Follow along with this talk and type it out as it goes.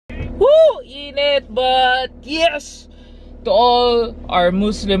Woo! Init! But yes! To all our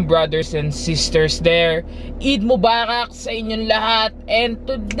Muslim brothers and sisters there, Eid Mubarak sa inyong lahat. And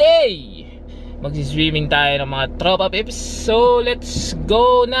today, magsiswimming tayo ng mga tropa pips. So let's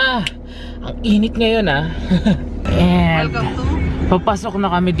go na. Ang init ngayon And papasok na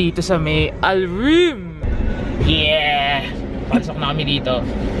kami dito sa may Al-Rim. Yeah! Pasok na kami dito.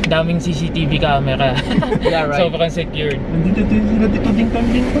 Daming CCTV camera. Yeah, right. Sobrang secured. Nandito din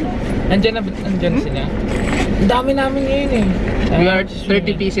kami. Andyan sila. Ang dami namin ngayon We are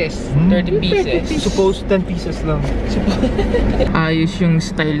 30 pieces. 30 pieces. Supposed 10 pieces lang. Ayos yung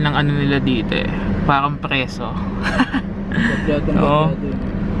style ng ano nila dito Parang preso. Oo.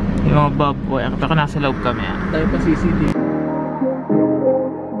 Yung mga baboy. Pero nasa loob kami Tayo pa CCTV.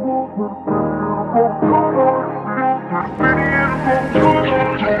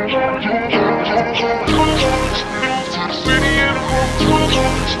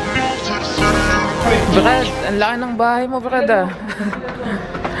 Brad, ang laki ng bahay mo, Brad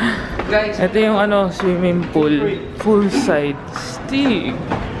Guys, ito yung swimming pool. Full side stig.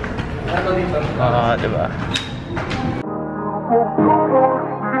 Diba?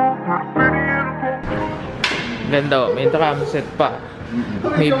 Ganda may drum set pa.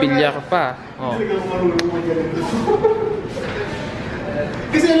 May bilyar pa.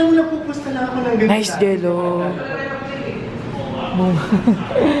 Kasi alam mo na pupusta lang ako ng ganito. Nice jello.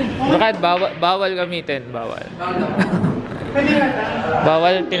 Bakit bawal gamitin? Bawal.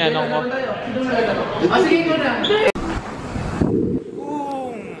 Bawal, tinanong mo. sige ko na.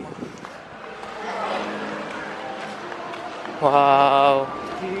 Boom! Wow!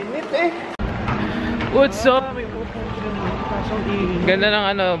 Init What's up?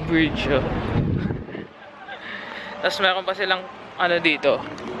 Ganda ng bridge Tapos meron pa silang dito,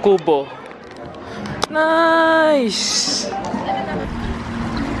 kubo. Nice!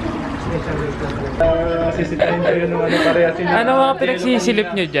 Sisitahin ko yun ng parehas yun. Ano mga pinagsisilip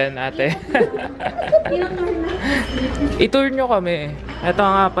nyo dyan, ate? I-tour nyo kami. Ito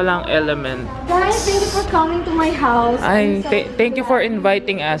nga palang element. Guys, thank you for coming to my house. Ay, thank you for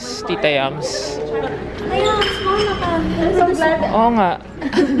inviting us, Tita Yams. Ayun, small na ka. I'm so glad that Oo nga.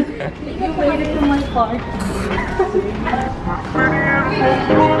 you waited for my car.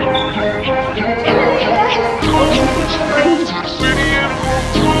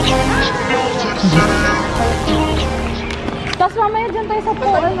 Tapos mamaya dyan tayo sa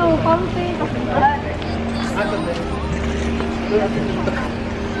fountain.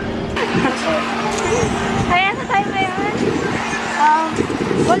 Ayan na tayo ngayon.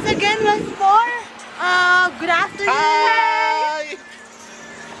 Once again, once more, good afternoon. Hi!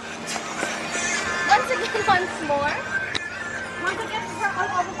 Once again, once more.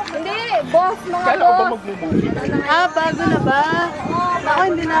 Hindi, boss, mga Kala ko ba boss. magmumuli? Bago na ba? Ako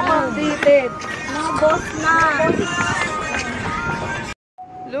hindi na ako updated. Mga boss na.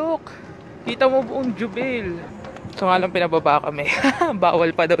 Look! Kita mo buong jubil. So nga lang pinababa kami.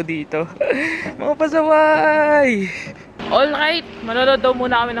 Bawal pa daw dito. Mga pasaway! Alright! Manonood daw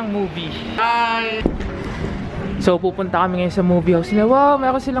muna kami ng movie. Hi! So pupunta kami ngayon sa movie house nila. Wow!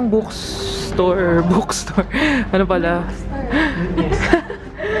 Meron silang bookstore. Ano pala?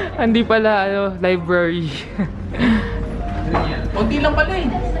 Hindi pala, library. Kunti lang pala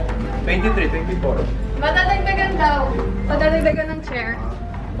 23, 24. Madadagdagan daw. Madadagdagan ng chair.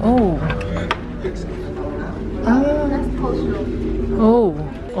 Oh. Last house room. Oh.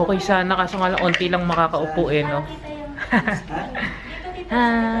 Okay sana kaso nga lang onti lang makakaupo no?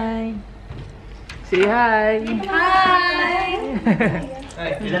 Hi! Say hi! Hi!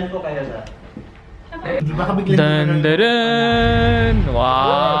 Ilan po kayo sa? Dun, dun, dun.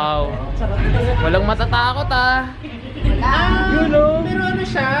 Wow! Walang matatakot Pero ano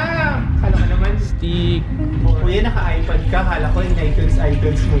siya? Kala ka naman. Stick. Kuya, naka-iPad ka. Kala ko yung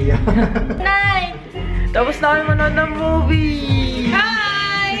icons mo yan. Night! Tapos na kami manood ng movie!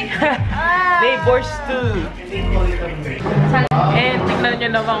 Hi! Neighbors 2! And tingnan nyo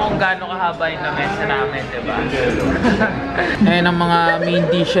naman kung gaano kahaba yung lamesa namin, diba? Ayan ang mga main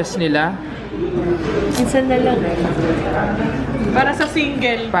dishes nila. Minsan na lang. Para sa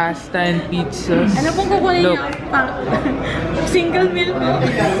single. Pasta and pizzas. Ano pong kukunin Look. niyo? Single meal po.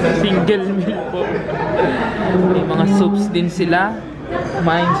 Single meal po. May mga soups din sila.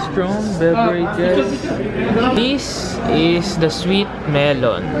 Mindstrong beverages. This is the sweet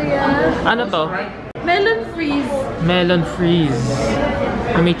melon. Ano to? Melon freeze. Melon freeze.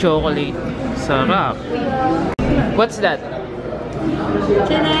 May chocolate. Sarap. What's that?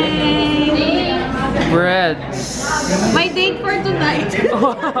 Today! Breads. My date for tonight.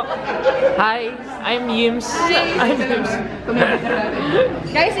 Hi, I'm Yims. I'm Yims.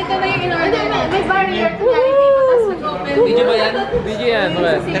 Guys, ito na yung in-order na. May barrier to tapos nag-open. Video ba yan? Video yan.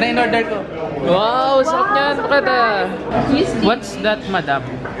 Yan ang in-order ko. Wow, sarap niyan. Kada. What's that, madam?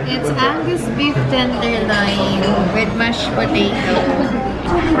 It's Angus beef tenderloin with mashed potato.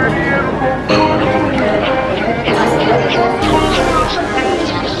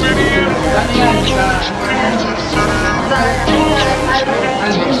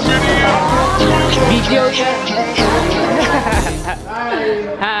 Video yan.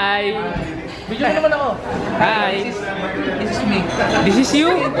 Hi. Video mo naman ako. Hi. This is me. This is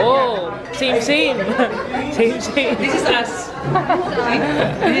you? Oh, same. Same. This is us. See?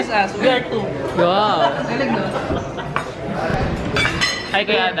 This is us. We are two. Wow. Hi,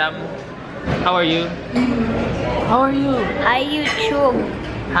 Kuya Adam. How are you? How are you? Hi, YouTube.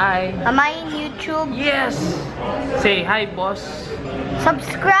 Hi. Am I in YouTube? Yes. Say hi, boss.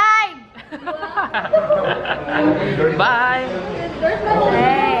 Subscribe! Bye.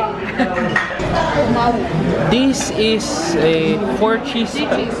 Hey. This is a 4 cheese.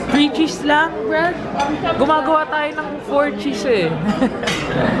 3 cheese lang, Brad. Gumagawa tayo ng 4 cheese eh.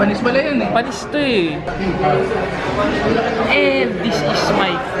 Panis pala yun eh. Panis to eh. And this is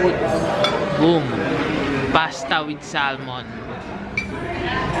my food. Boom. Pasta with salmon.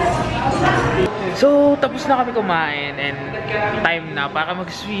 So, tapos na kami kumain and time na para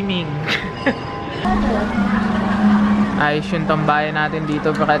mag-swimming. Ayos yung tambayan natin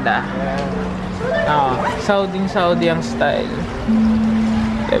dito, brada. Saudi ang style.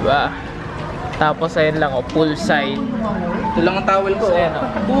 Diba? Tapos ayun lang, poolside. Ito lang ang towel ko. Ayan,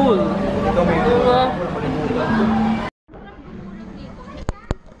 pool. Diba?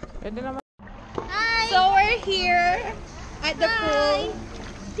 Pwede naman. So we're here at the pool.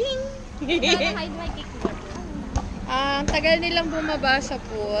 Ding! Tagal nilang bumaba sa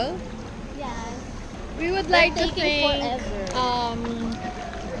pool. We would like to thank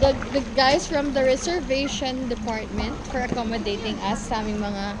the guys from the reservation department for accommodating us sa aming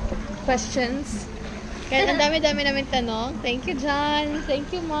mga questions. Kaya ang dami-dami namin tanong. Thank you, John.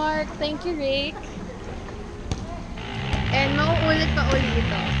 Thank you, Mark. Thank you, Rick. And mauulit pa ulit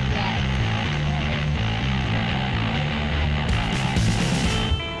ito.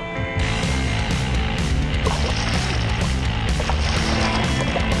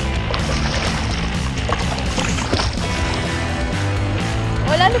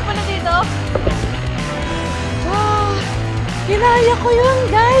 Lalo pa na dito. Wow! Kinaya ko yun,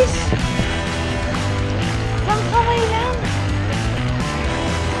 guys! Isang kamay lang.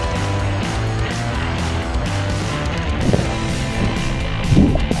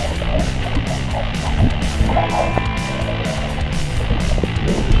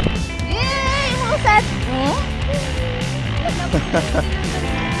 Yay! Muset!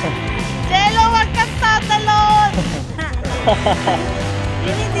 Jello, wag kang tatalon!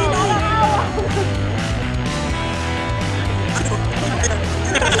 Hindi na lang awa.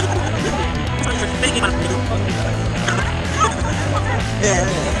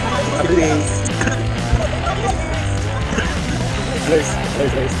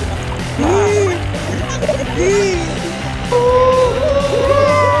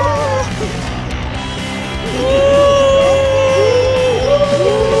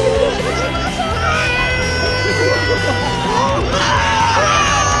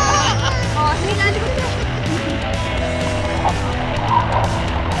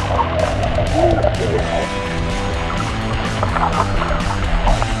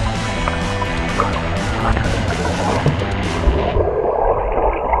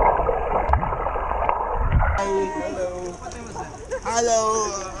 Hello!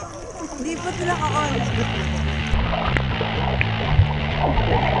 Hindi pa sila ka-on.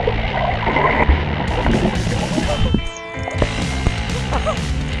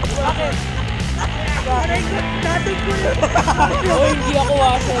 Bakit? Aray ko, natin ko yun. Oh, hindi ako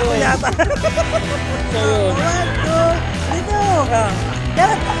waso. Yata. So yun. Dito!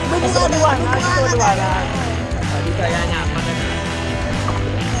 Dapat, dito liwanag. Dito liwanag. Dito, yan nga.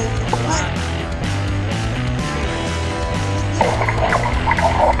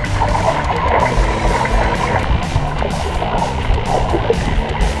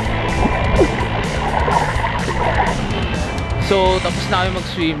 So, tapos na kami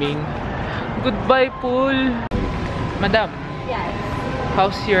mag-swimming. Goodbye, pool! Madam, Yes.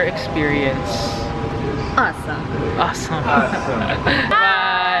 how's your experience? Awesome. Awesome.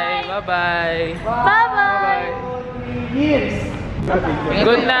 Bye! Bye-bye! Bye-bye!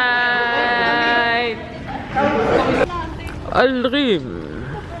 Good night! Alrim!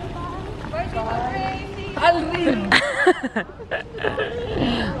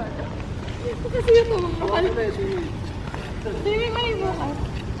 Kasi ito, mahal. Swimming man yung bukas.